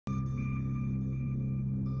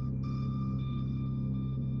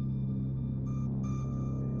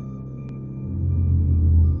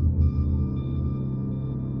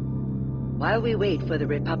While we wait for the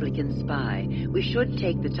Republican spy, we should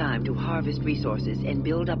take the time to harvest resources and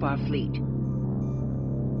build up our fleet.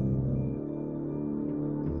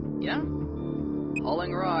 Yeah?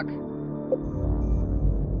 Hauling rock.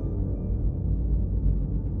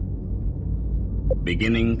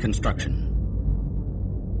 Beginning construction.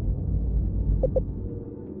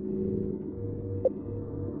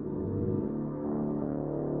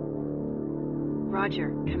 Roger,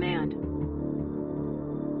 command.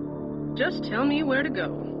 Just tell me where to go.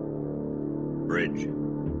 Bridge.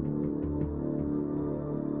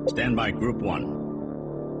 Stand by Group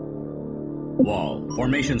 1. Wall.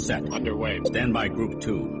 Formation set. Underway. Stand by Group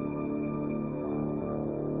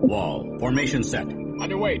 2. Wall. Formation set.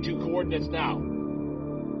 Underway. 2 coordinates now.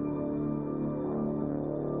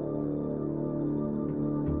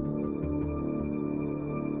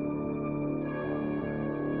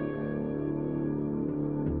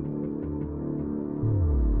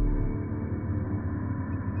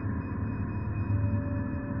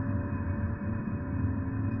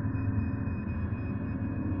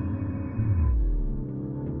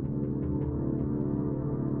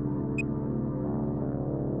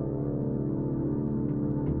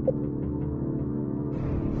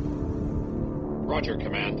 Roger,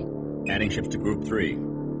 Command. Adding ships to Group 3.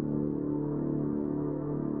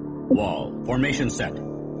 Wall. Formation set.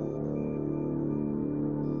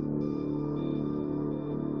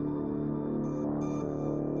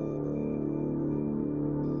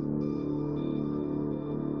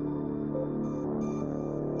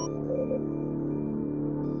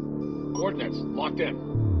 Coordinates locked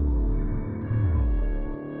in.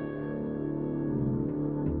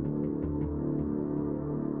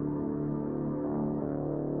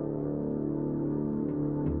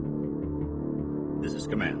 This is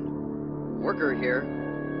Command. Worker here.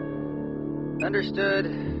 Understood.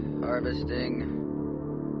 Harvesting.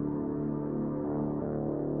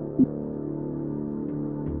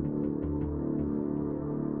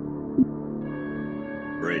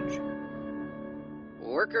 Bridge.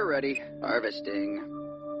 Worker ready. Harvesting.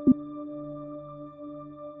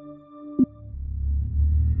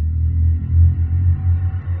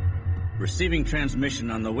 Receiving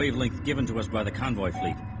transmission on the wavelength given to us by the convoy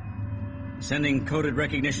fleet. Sending coded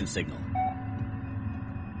recognition signal.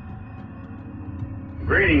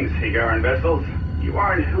 Greetings, Higaran vessels. You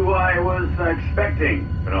aren't who I was expecting,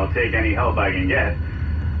 but I'll take any help I can get.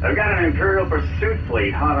 I've got an Imperial pursuit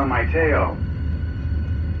fleet hot on my tail.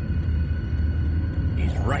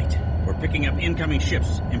 He's right. We're picking up incoming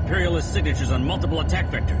ships, Imperialist signatures on multiple attack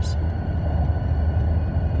vectors.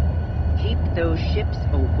 Keep those ships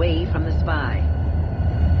away from the spy.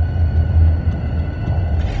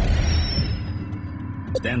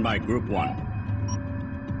 Stand by Group 1.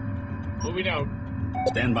 Moving out.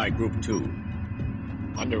 Stand by Group 2.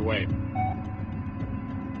 Underway.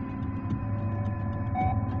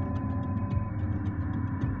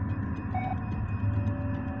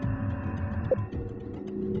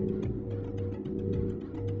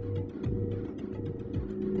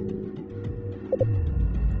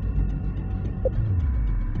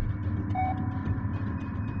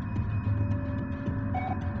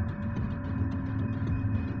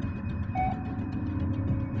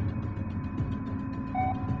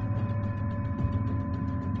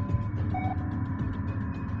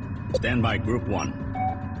 Stand by Group 1.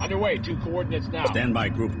 Underway. 2 coordinates now. Stand by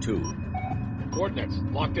Group 2. Coordinates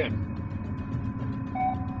locked in.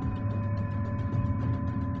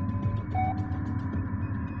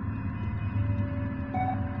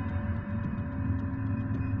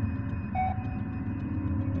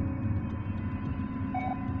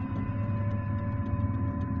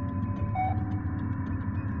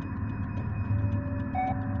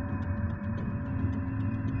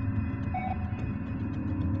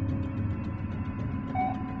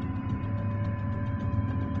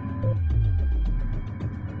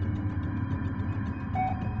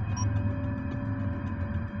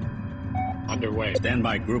 Underway. Stand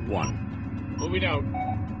by Group 1. Moving out.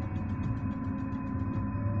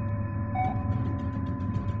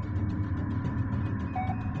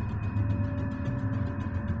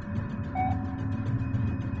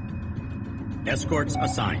 Escorts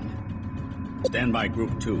assigned. Stand by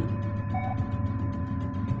Group 2.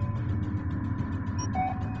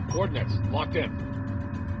 Coordinates locked in.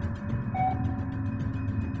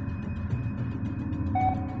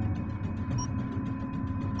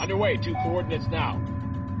 Underway. 2 coordinates now.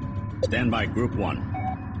 Stand by Group 1.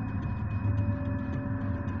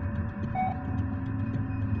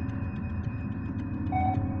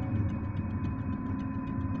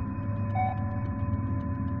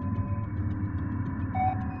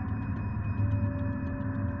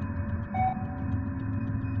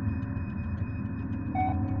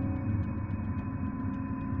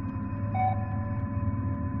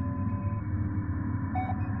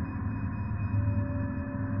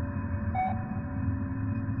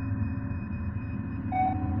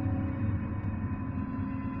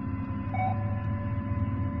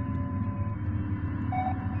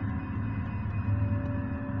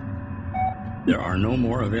 There are no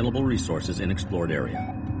more available resources in explored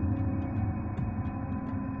area.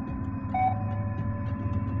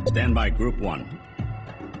 Stand by Group 1.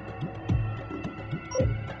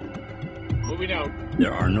 Moving out.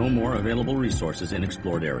 There are no more available resources in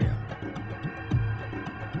explored area.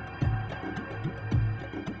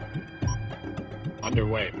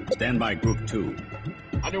 Underway. Stand by Group 2.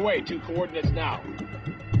 Underway. 2 coordinates now.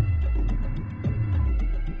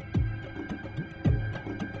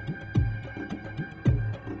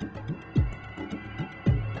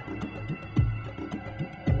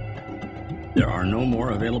 There are no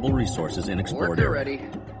more available resources in explored Worker area. ready.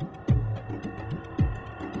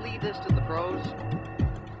 Leave this to the pros.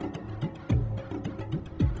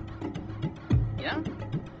 Yeah?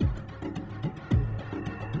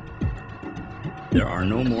 There are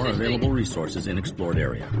no more Assisting. available resources in explored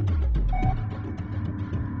area.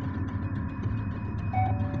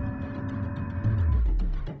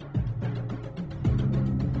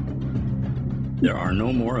 There are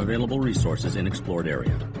no more available resources in explored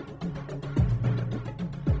area.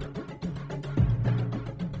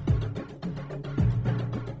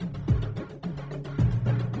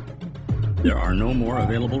 There are no more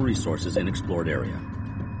available resources in explored area.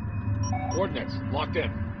 Coordinates locked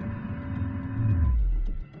in.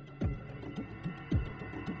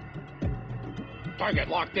 Target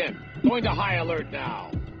locked in. Going to high alert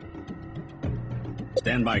now.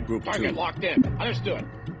 Stand by Group 2. Target locked in. Understood.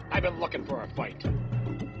 I've been looking for a fight.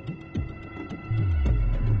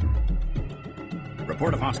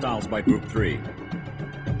 Report of hostiles by Group 3.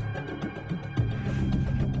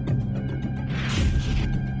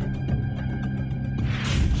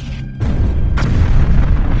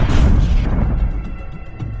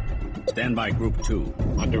 Stand by Group 2.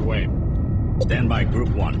 Underway. Stand by Group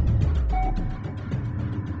 1.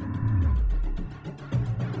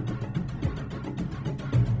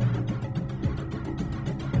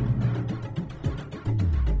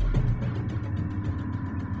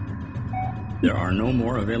 There are no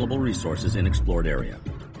more available resources in explored area.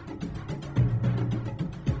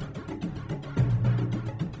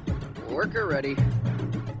 Worker ready.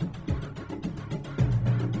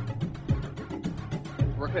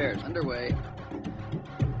 Repairs underway.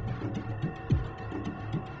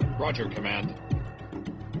 Roger, Command.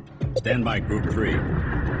 Stand by Group 3.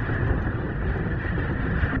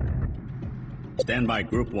 Stand by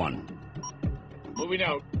Group 1. Moving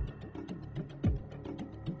out.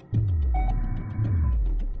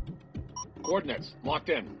 Coordinates locked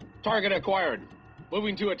in. Target acquired.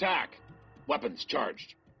 Moving to attack. Weapons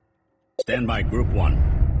charged. Stand by Group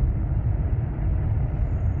 1.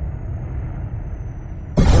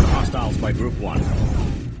 Report hostiles by Group 1.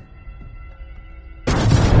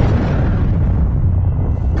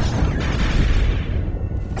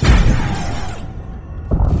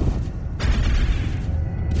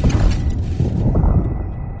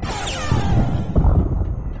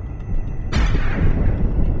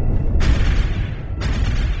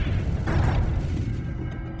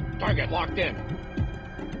 Target locked in.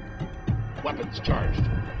 Weapons charged.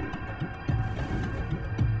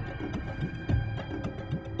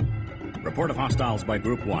 Report of hostiles by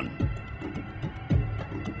Group 1.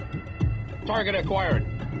 Target acquired.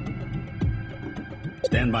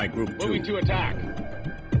 Stand by Group 2. Moving to attack.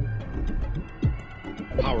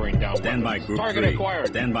 Powering down Stand by weapons. Group Target 3. acquired.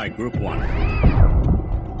 Stand by Group 1.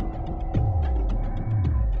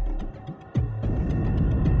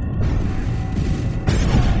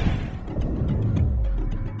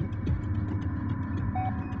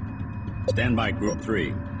 Stand by Group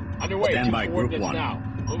 3. Underway. Stand 2 by Group coordinates 1. now.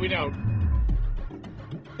 Moving out.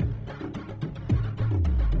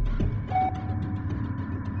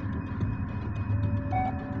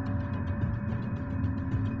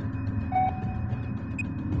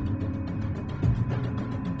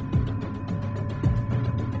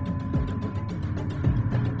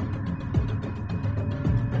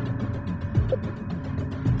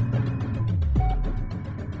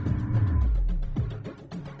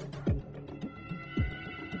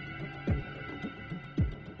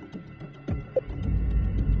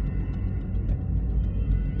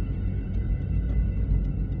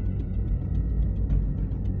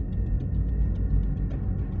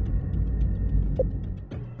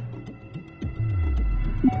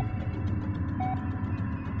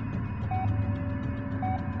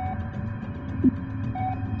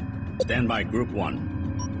 Stand by Group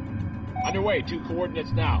 1. Underway. 2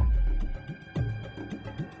 coordinates now.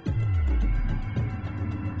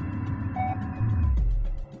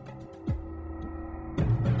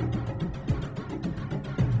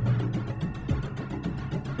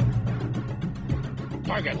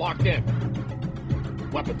 Target locked in.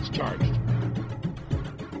 Weapons charged.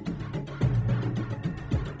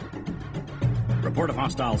 Report of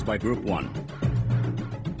hostiles by Group 1.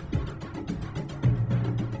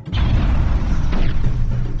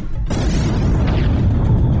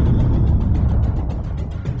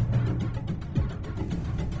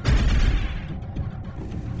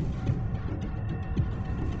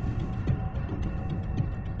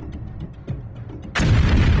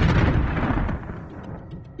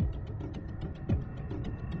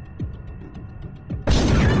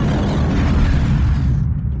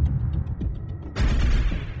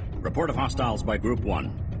 Report of hostiles by Group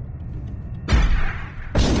 1.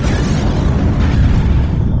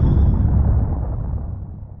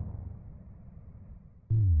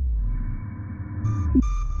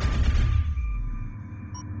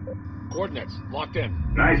 Coordinates locked in.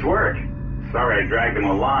 Nice work. Sorry I dragged them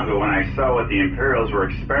along, but when I saw what the Imperials were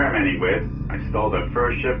experimenting with, I stole the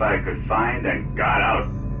first ship I could find and got out.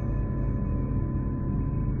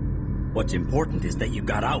 What's important is that you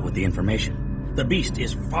got out with the information. The beast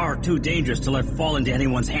is far too dangerous to let fall into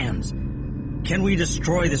anyone's hands. Can we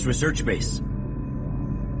destroy this research base?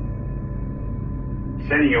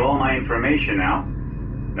 Sending you all my information now.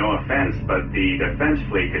 No offense, but the defense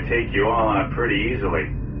fleet could take you all out pretty easily.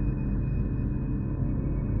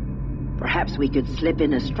 Perhaps we could slip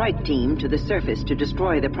in a strike team to the surface to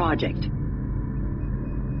destroy the project.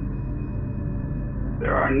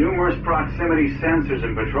 There are numerous proximity sensors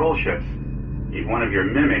in patrol ships. If one of your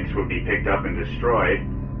mimics would be picked up and destroyed.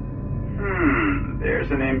 There's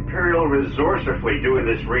an Imperial resourcer fleet due in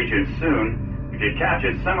this region soon. If you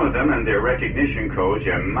captured some of them and their recognition codes,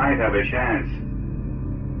 you might have a chance.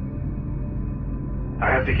 I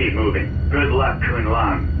have to keep moving. Good luck, Kun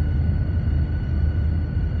Lan.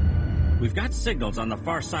 We've got signals on the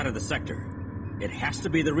far side of the sector. It has to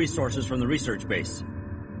be the resources from the research base.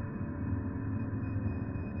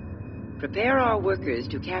 Prepare our workers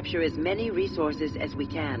to capture as many resources as we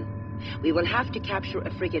can. We will have to capture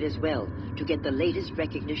a frigate as well to get the latest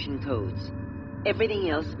recognition codes.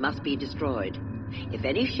 Everything else must be destroyed. If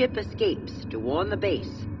any ship escapes to warn the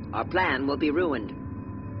base, our plan will be ruined.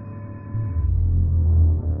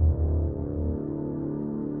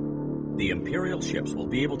 The Imperial ships will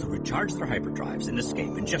be able to recharge their hyperdrives and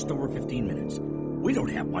escape in just over 15 minutes. We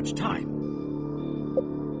don't have much time.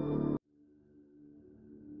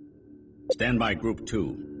 Stand by Group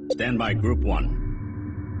 2. Stand by Group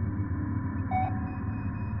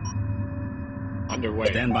 1. Underway.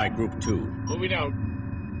 Stand by Group 2. Moving out.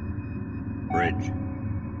 Bridge.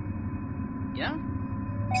 Yeah?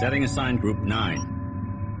 Setting assigned Group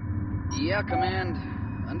 9. Yeah, Command.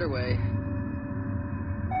 Underway.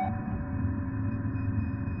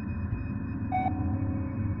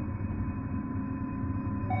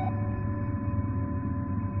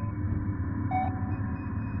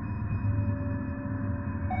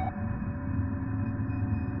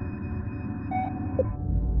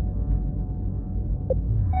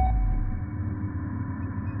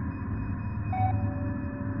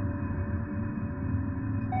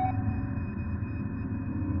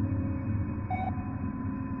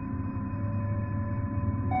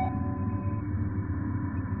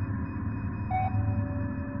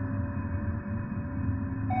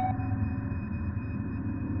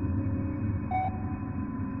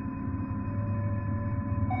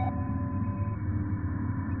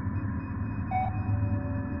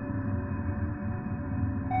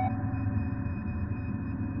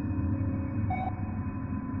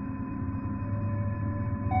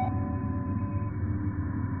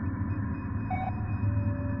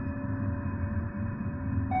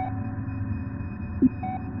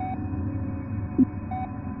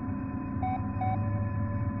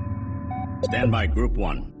 Stand by Group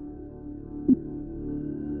 1.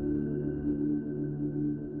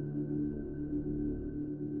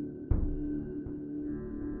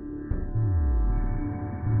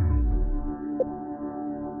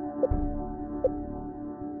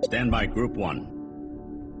 Stand by Group 1.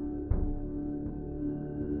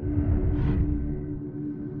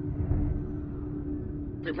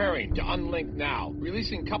 Preparing to unlink now.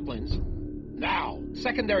 Releasing couplings. Now.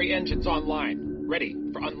 Secondary engines online. Ready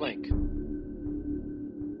for unlink.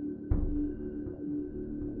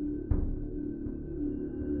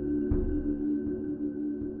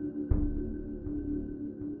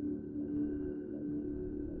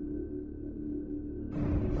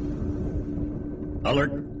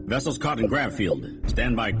 Alert. Vessels caught in grav field.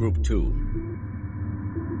 Stand by Group 2.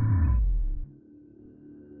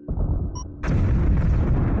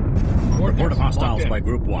 Report of hostiles by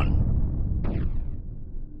Group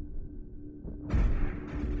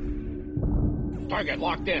 1. Target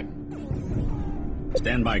locked in.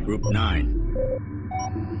 Stand by Group 9.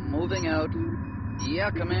 Moving out.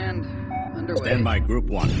 Yeah, Command. Underway. Stand by Group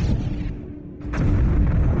 1.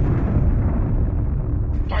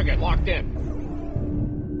 Target locked in.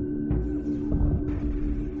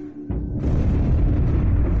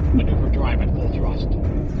 Maneuver drive at full thrust.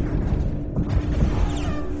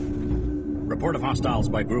 Report of hostiles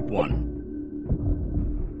by Group 1.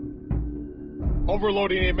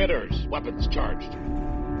 Overloading emitters. Weapons charged.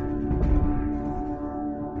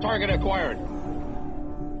 Target acquired.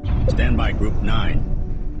 Stand by Group 9.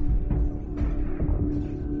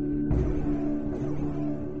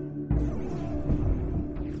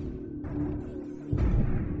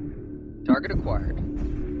 Target acquired.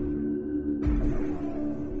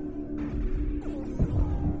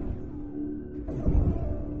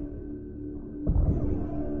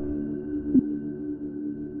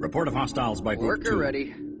 Report of hostiles by Group 2. Worker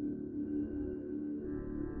ready.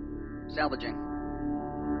 Salvaging.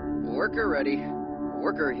 Worker ready.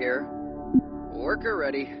 Worker here. Worker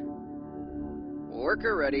ready.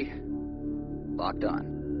 Worker ready. Locked on.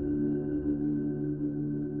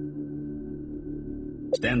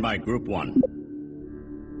 Stand by Group 1.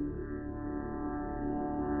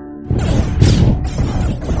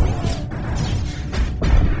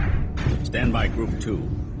 Stand by Group 2.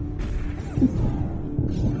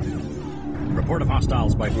 Report of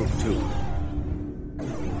hostiles by Group 2.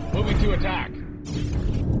 Moving to attack.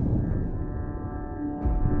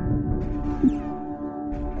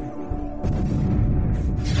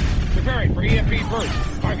 Preparing for EMP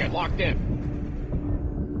burst. Target locked in.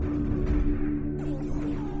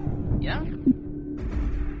 Yeah?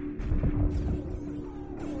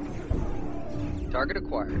 Target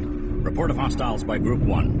acquired. Report of hostiles by Group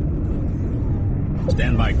 1.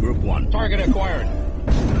 Stand by Group 1. Target acquired.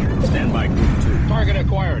 Stand by Group 2. Target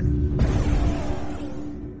acquired.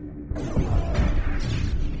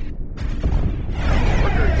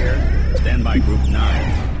 Worker here. Stand by Group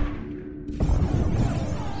 9.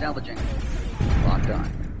 Salvaging. Locked on.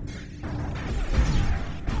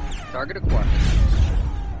 Target acquired.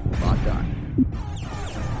 Locked on.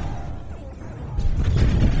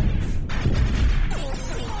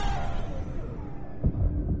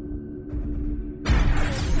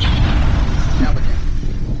 Salvaging.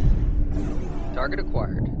 Target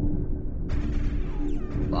acquired.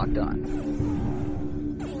 Locked on.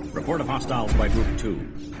 Report of hostiles by Group 2.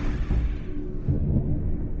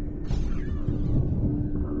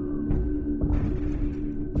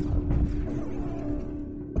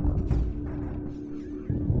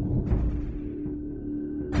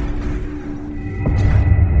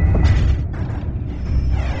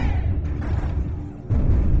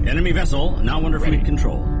 Enemy vessel now under fleet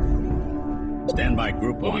control. Stand by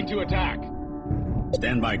Group 1. Moving to attack.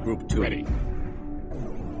 Stand by Group 2. Ready.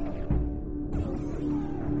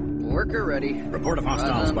 Worker ready. Report of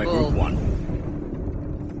hostiles on by bull. Group 1.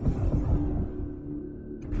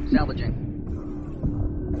 Salvaging.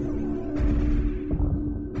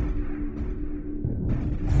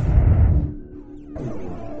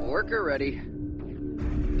 Worker ready.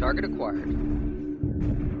 Target acquired.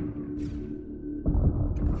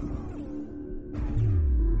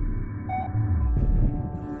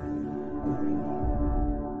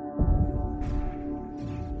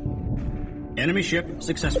 Enemy ship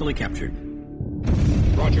successfully captured.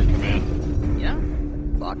 Roger, Command. Yeah?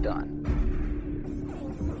 Locked on.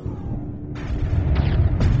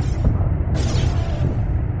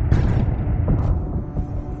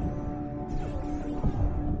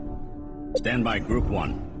 Stand by Group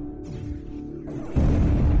 1.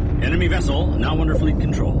 Enemy vessel now under fleet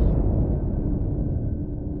control.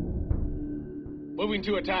 Moving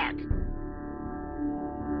to attack.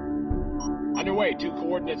 Underway, 2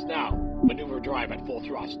 coordinates now. Maneuver drive at full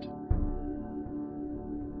thrust.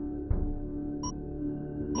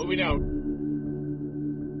 Moving out.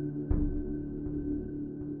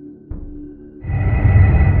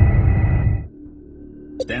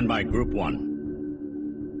 Stand by Group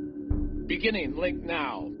 1. Beginning link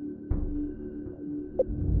now.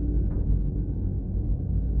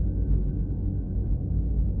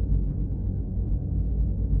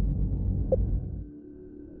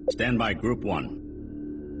 Stand by Group 1.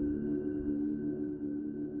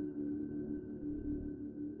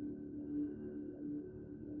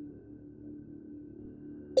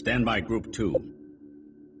 Stand by Group 2.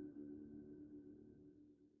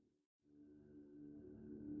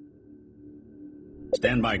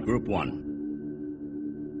 Stand by Group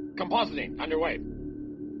 1. Compositing underway.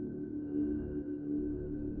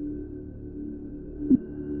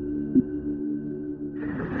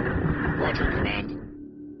 Roger, Command.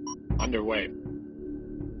 Underway.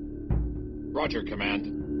 Roger, Command.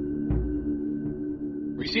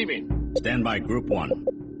 Receiving. Stand by Group 1.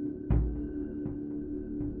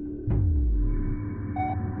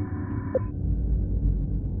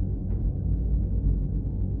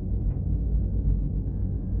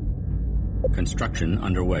 Construction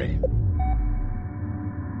underway.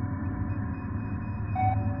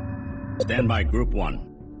 Stand by Group 1.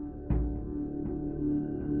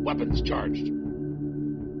 Weapons charged.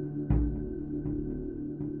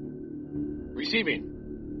 Receiving.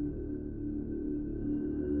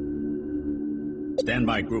 Stand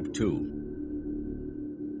by Group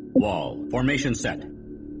 2. Wall. Formation set.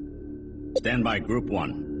 Stand by Group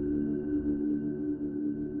 1.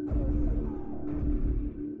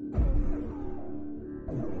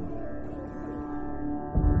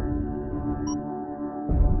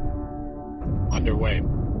 Underway.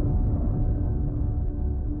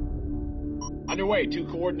 Underway, 2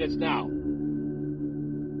 coordinates now.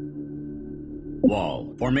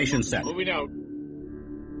 Wall. Formation set. Moving out.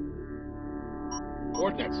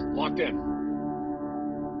 Coordinates locked in.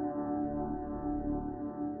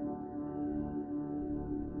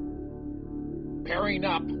 Pairing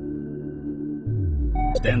up.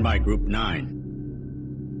 Stand by Group 9.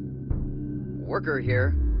 Worker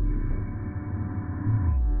here.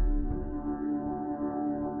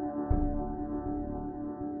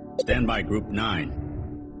 Stand by Group 9.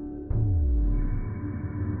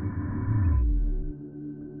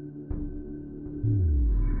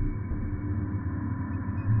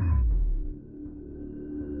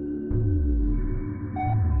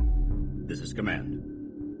 This is Command.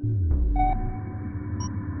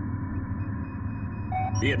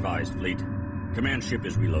 Be advised, Fleet. Command ship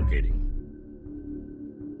is relocating.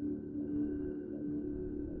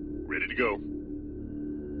 Ready to go.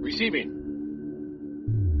 Receiving.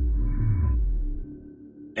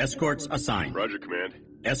 Escorts assigned. Roger, Command.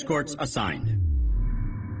 Escorts assigned.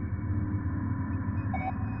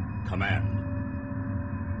 Command.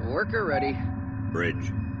 Worker ready.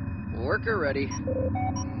 Bridge. Worker ready.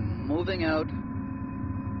 Moving out.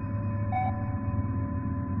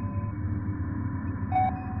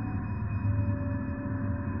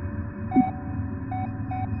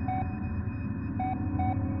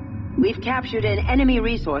 We've captured an enemy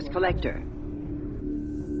resource collector.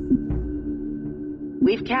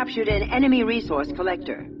 We've captured an enemy resource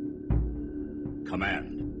collector.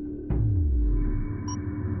 Command.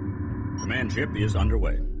 Command ship is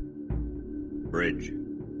underway. Bridge.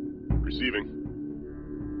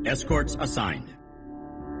 Receiving. Escorts assigned.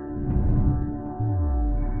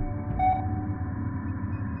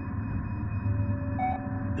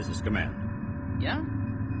 This is Command. Yeah?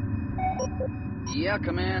 Yeah,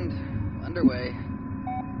 Command. Underway.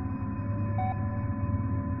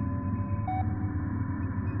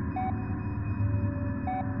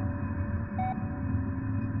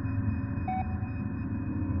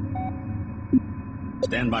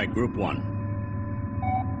 Stand by Group 1.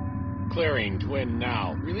 Clearing twin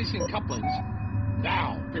now. Releasing couplings.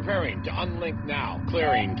 Now. Preparing to unlink now.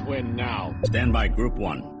 Clearing twin now. Stand by Group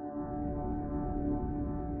 1.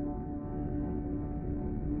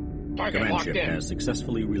 Target Command locked ship in. has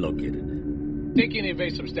successfully relocated. Taking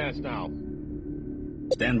evasive stance now.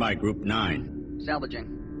 Stand by Group 9. Salvaging.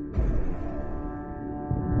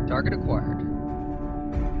 Target acquired.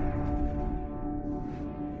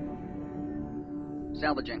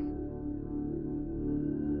 Salvaging.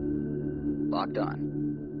 Locked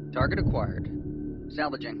on. Target acquired.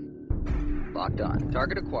 Salvaging. Locked on.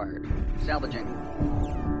 Target acquired. Salvaging.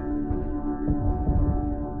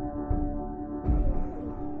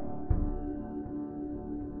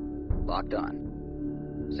 Locked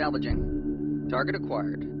on. Salvaging. Target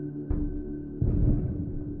acquired.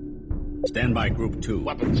 Stand by Group 2.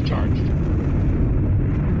 Weapons charged.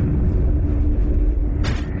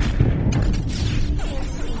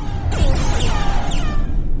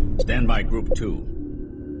 Stand by Group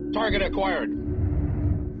 2. Target acquired.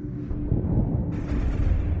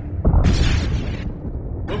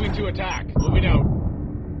 Moving to attack. Moving out.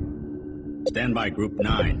 Stand by Group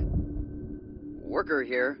 9. Worker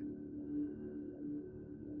here.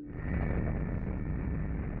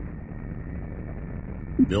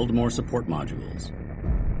 Build more support modules.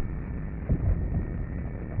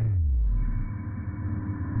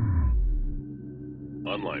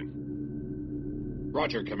 Online.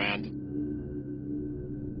 Roger, Command.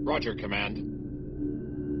 Roger, Command.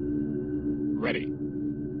 Ready.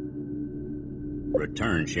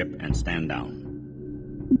 Return ship and stand down.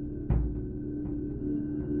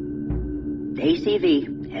 The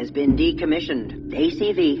ACV has been decommissioned. The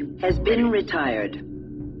ACV has been retired.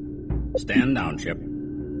 Stand down, ship.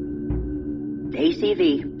 The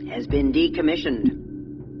ACV has been decommissioned.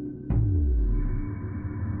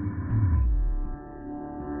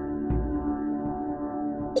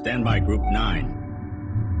 Stand by Group 9.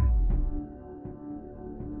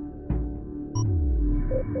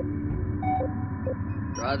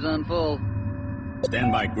 Drives on full.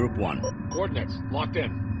 Stand by Group 1. Coordinates locked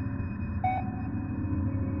in.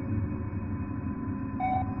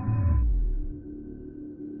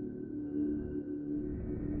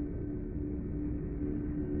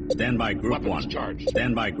 Stand by Group Weapons 1. charged.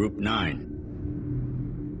 Stand by Group 9.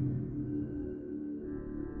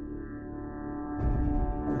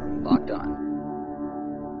 Locked on.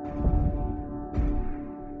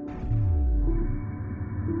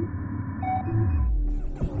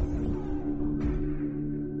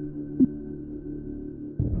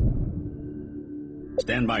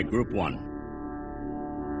 Stand by Group 1.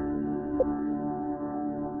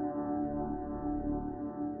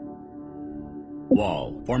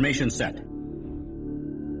 Wall. Formation set.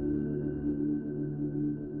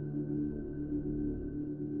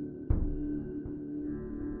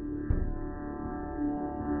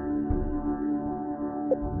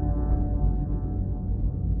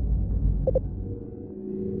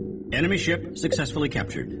 Enemy ship successfully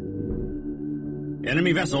captured.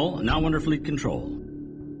 Enemy vessel now under fleet control.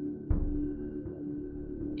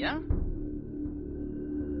 Yeah?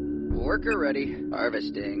 Worker ready.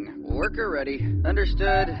 Harvesting. Worker ready.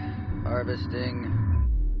 Understood. Harvesting.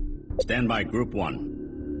 Stand by Group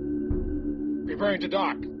 1. Preparing to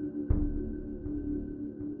dock.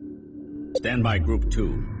 Stand by Group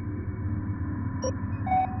 2.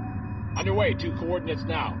 Underway. 2 coordinates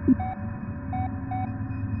now.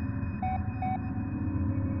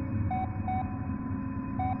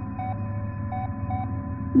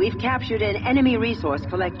 We've captured an enemy resource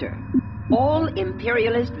collector. All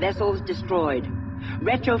Imperialist vessels destroyed.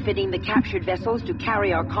 Retrofitting the captured vessels to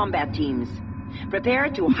carry our combat teams. Prepare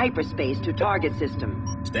to hyperspace to target system.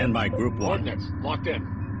 Stand by Group 1. Coordinates locked in.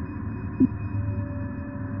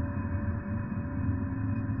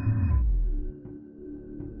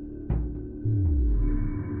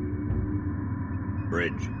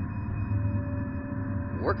 Bridge.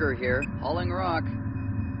 Worker here. Hauling rock.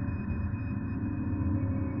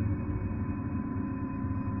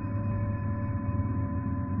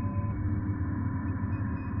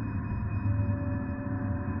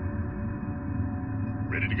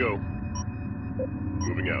 Ready to go.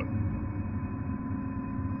 Moving out.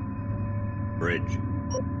 Bridge.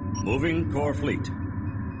 Moving core fleet.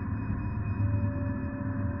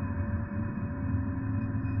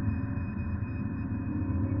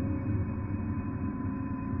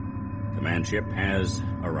 Command ship has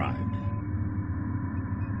arrived.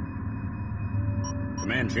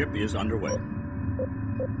 Command ship is underway.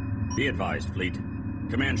 Be advised, fleet.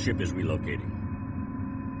 Command ship is relocating.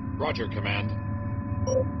 Roger, Command.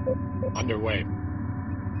 Underway.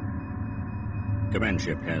 Command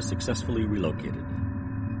ship has successfully relocated.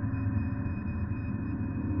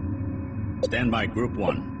 Stand by Group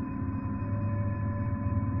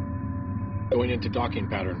 1. Going into docking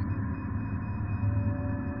pattern.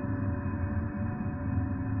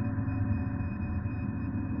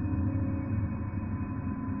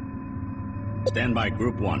 Stand by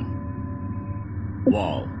Group 1.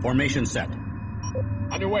 Wall. Formation set.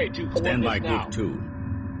 Underway. 2 coordinates Stand by now. Group 2.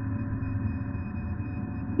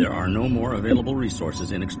 There are no more available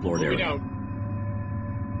resources in explored Moving area. out.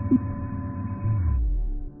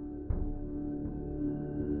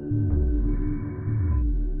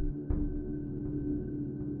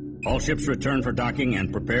 All ships return for docking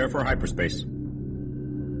and prepare for hyperspace.